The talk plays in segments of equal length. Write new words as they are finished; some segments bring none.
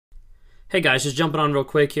Hey guys, just jumping on real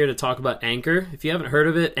quick here to talk about Anchor. If you haven't heard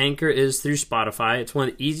of it, Anchor is through Spotify. It's one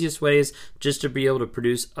of the easiest ways just to be able to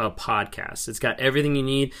produce a podcast. It's got everything you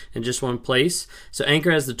need in just one place. So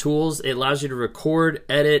Anchor has the tools. It allows you to record,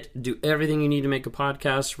 edit, do everything you need to make a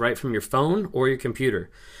podcast right from your phone or your computer.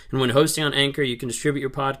 And when hosting on Anchor, you can distribute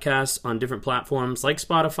your podcasts on different platforms like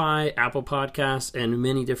Spotify, Apple Podcasts, and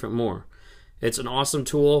many different more. It's an awesome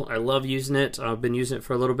tool. I love using it. I've been using it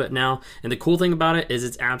for a little bit now. And the cool thing about it is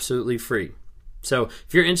it's absolutely free. So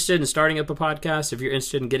if you're interested in starting up a podcast, if you're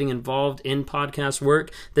interested in getting involved in podcast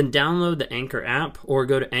work, then download the Anchor app or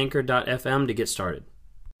go to anchor.fm to get started.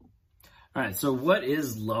 All right, so what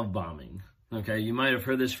is love bombing? Okay, you might have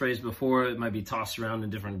heard this phrase before. It might be tossed around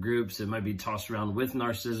in different groups. It might be tossed around with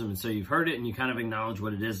narcissism. And so you've heard it and you kind of acknowledge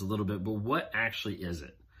what it is a little bit. But what actually is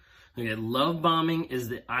it? Okay, love bombing is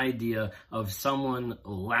the idea of someone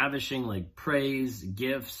lavishing like praise,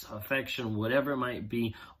 gifts, affection, whatever it might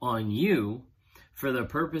be on you for the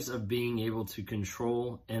purpose of being able to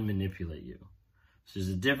control and manipulate you. So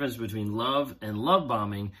there's a difference between love and love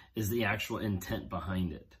bombing is the actual intent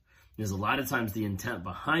behind it. There's a lot of times the intent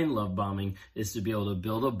behind love bombing is to be able to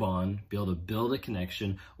build a bond, be able to build a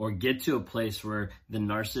connection, or get to a place where the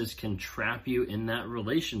narcissist can trap you in that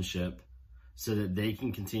relationship so that they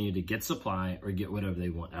can continue to get supply or get whatever they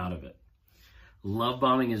want out of it. Love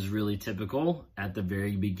bombing is really typical at the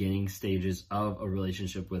very beginning stages of a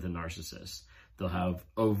relationship with a narcissist. They'll have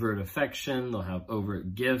overt affection, they'll have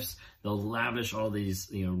overt gifts, they'll lavish all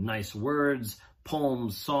these, nice words,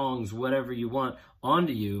 poems, songs, whatever you want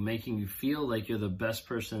onto you, making you feel like you're the best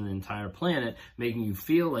person on the entire planet, making you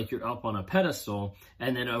feel like you're up on a pedestal,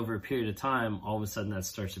 and then over a period of time, all of a sudden that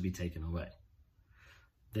starts to be taken away.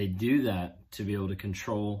 They do that to be able to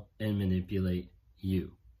control and manipulate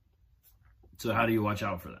you. So how do you watch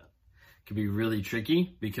out for that? It can be really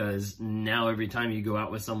tricky because now every time you go out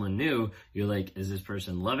with someone new, you're like, is this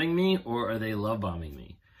person loving me or are they love bombing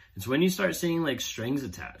me? It's when you start seeing like strings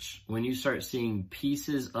attached, when you start seeing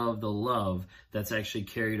pieces of the love that's actually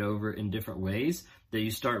carried over in different ways, that you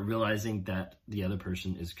start realizing that the other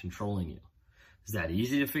person is controlling you. Is that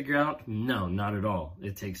easy to figure out? No, not at all.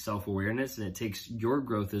 It takes self-awareness and it takes your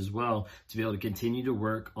growth as well to be able to continue to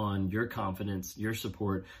work on your confidence, your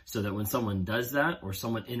support, so that when someone does that or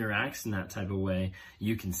someone interacts in that type of way,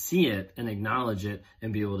 you can see it and acknowledge it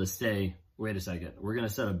and be able to say, wait a second, we're going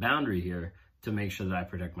to set a boundary here to make sure that I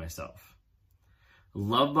protect myself.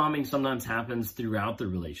 Love bombing sometimes happens throughout the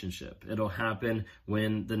relationship. It'll happen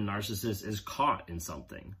when the narcissist is caught in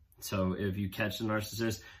something. So if you catch the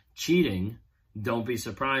narcissist cheating, don't be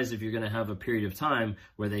surprised if you're going to have a period of time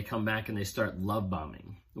where they come back and they start love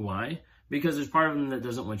bombing. Why? Because there's part of them that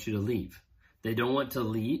doesn't want you to leave. They don't want to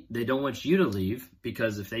leave. They don't want you to leave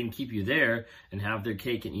because if they can keep you there and have their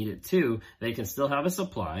cake and eat it too, they can still have a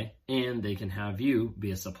supply and they can have you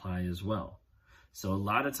be a supply as well. So a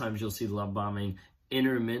lot of times you'll see love bombing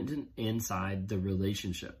intermittent inside the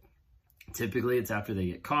relationship. Typically, it's after they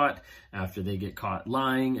get caught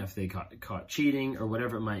lying, after they caught cheating, or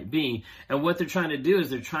whatever it might be. And what they're trying to do is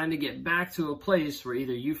they're trying to get back to a place where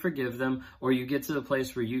either you forgive them or you get to the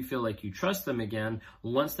place where you feel like you trust them again.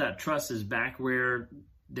 Once that trust is back where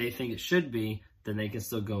they think it should be, then they can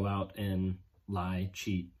still go out and lie,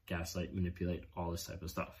 cheat, gaslight, manipulate, all this type of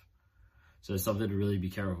stuff. So it's something to really be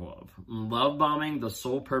careful of. Love bombing, the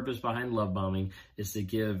sole purpose behind love bombing is to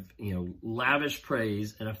give, lavish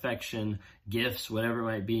praise and affection, gifts, whatever it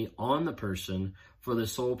might be, on the person for the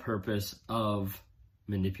sole purpose of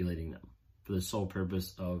manipulating them, for the sole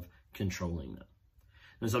purpose of controlling them.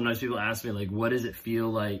 And sometimes people ask me, like, what does it feel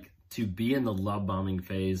like to be in the love bombing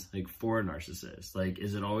phase, like for a narcissist? Like,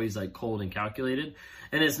 is it always like cold and calculated?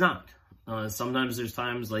 And it's not. Sometimes there's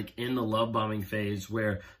times like in the love bombing phase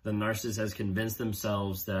where the narcissist has convinced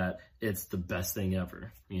themselves that it's the best thing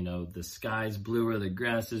ever. The sky's bluer, the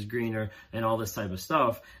grass is greener, and all this type of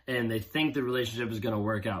stuff. And they think the relationship is going to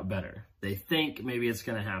work out better. They think maybe it's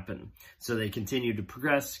going to happen. So they continue to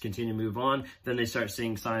progress, continue to move on. Then they start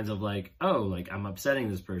seeing signs of like, oh, like I'm upsetting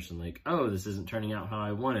this person. Like, oh, this isn't turning out how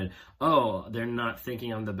I wanted. Oh, they're not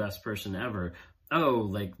thinking I'm the best person ever. Oh,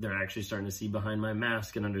 like they're actually starting to see behind my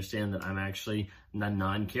mask and understand that I'm actually a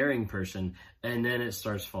non-caring person. And then it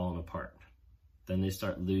starts falling apart. Then they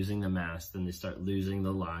start losing the mask. Then they start losing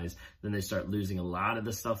the lies. Then they start losing a lot of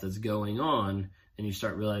the stuff that's going on. And you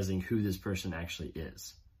start realizing who this person actually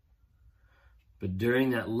is. But during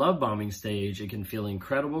that love bombing stage, it can feel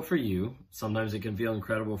incredible for you. Sometimes it can feel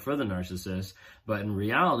incredible for the narcissist. But in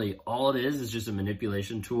reality, all it is just a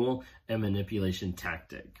manipulation tool and manipulation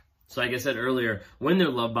tactic. So like I said earlier, when they're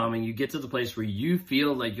love bombing, you get to the place where you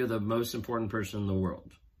feel like you're the most important person in the world.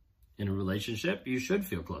 In a relationship, you should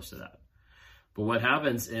feel close to that. But what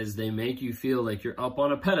happens is they make you feel like you're up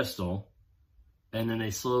on a pedestal, and then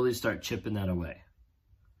they slowly start chipping that away.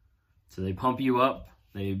 So they pump you up,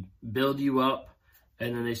 they build you up,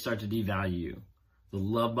 and then they start to devalue you. The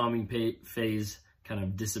love bombing phase kind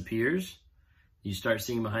of disappears. You start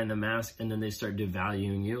seeing behind the mask, and then they start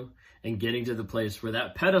devaluing you and getting to the place where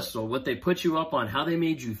that pedestal, what they put you up on, how they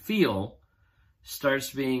made you feel, starts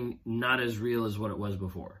being not as real as what it was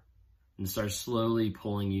before, and starts slowly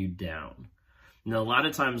pulling you down. Now, a lot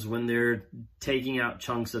of times when they're taking out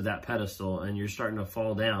chunks of that pedestal and you're starting to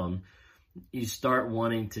fall down, you start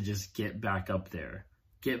wanting to just get back up there,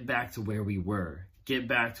 get back to where we were, get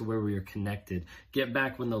back to where we were connected, get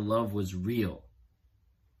back when the love was real.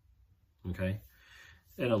 Okay?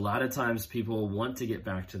 And a lot of times people want to get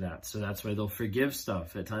back to that. So that's why they'll forgive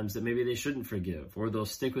stuff at times that maybe they shouldn't forgive, or they'll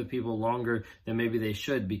stick with people longer than maybe they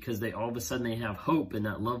should, because they all of a sudden they have hope in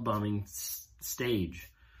that love bombing stage.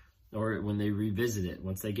 Or when they revisit it,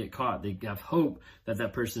 once they get caught, they have hope that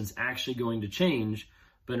that person's actually going to change.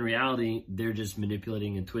 But in reality, they're just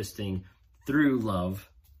manipulating and twisting through love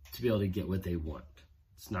to be able to get what they want.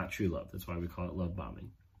 It's not true love. That's why we call it love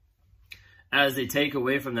bombing. As they take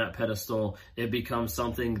away from that pedestal, it becomes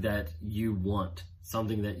something that you want,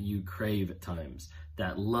 something that you crave at times.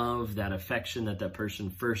 That love, that affection that that person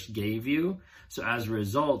first gave you. So as a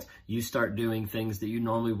result, you start doing things that you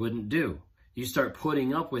normally wouldn't do. You start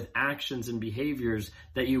putting up with actions and behaviors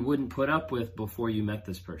that you wouldn't put up with before you met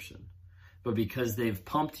this person. But because they've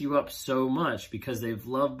pumped you up so much, because they've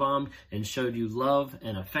love bombed and showed you love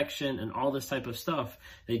and affection and all this type of stuff,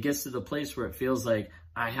 it gets to the place where it feels like,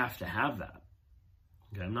 I have to have that.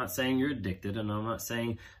 Okay, I'm not saying you're addicted, and I'm not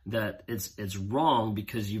saying that it's wrong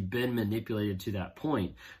because you've been manipulated to that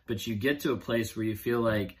point. But you get to a place where you feel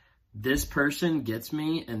like this person gets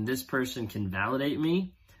me and this person can validate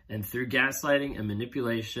me. And through gaslighting and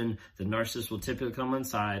manipulation, the narcissist will typically come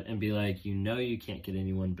inside and be like, you know you can't get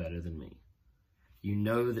anyone better than me. You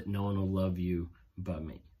know that no one will love you but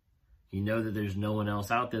me. You know that there's no one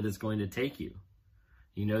else out there that's going to take you.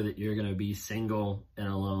 You know that you're going to be single and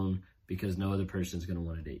alone because no other person is going to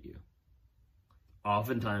want to date you.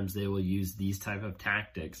 Oftentimes, they will use these type of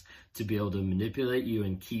tactics to be able to manipulate you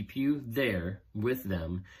and keep you there with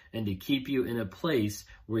them, and to keep you in a place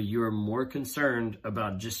where you're more concerned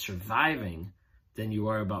about just surviving than you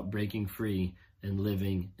are about breaking free and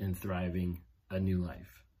living and thriving a new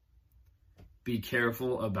life. Be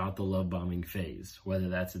careful about the love bombing phase, whether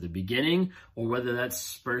that's at the beginning or whether that's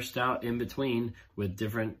spurred out in between with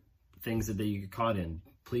different things that you get caught in.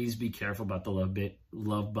 Please be careful about the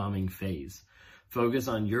love bombing phase. Focus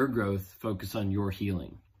on your growth, focus on your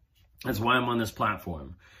healing. That's why I'm on this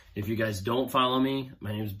platform. If you guys don't follow me,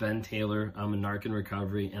 my name is Ben Taylor. I'm a narc in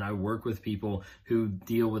recovery, and I work with people who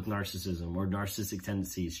deal with narcissism or narcissistic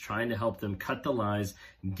tendencies, trying to help them cut the lies,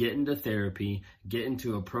 get into therapy, get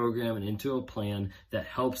into a program and into a plan that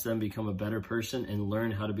helps them become a better person and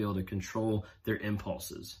learn how to be able to control their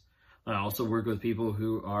impulses. I also work with people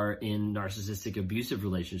who are in narcissistic abusive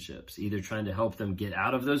relationships, either trying to help them get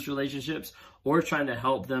out of those relationships or trying to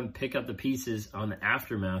help them pick up the pieces on the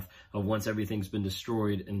aftermath of once everything's been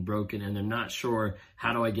destroyed and broken and they're not sure,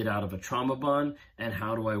 how do I get out of a trauma bond and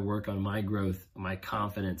how do I work on my growth, my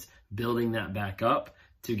confidence, building that back up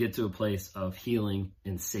to get to a place of healing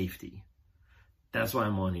and safety. That's why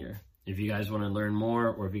I'm on here. If you guys want to learn more,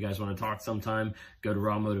 or if you guys want to talk sometime, go to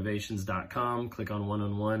rawmotivations.com, click on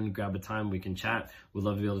one-on-one, grab a time, we can chat. We'd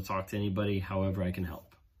love to be able to talk to anybody, however I can help.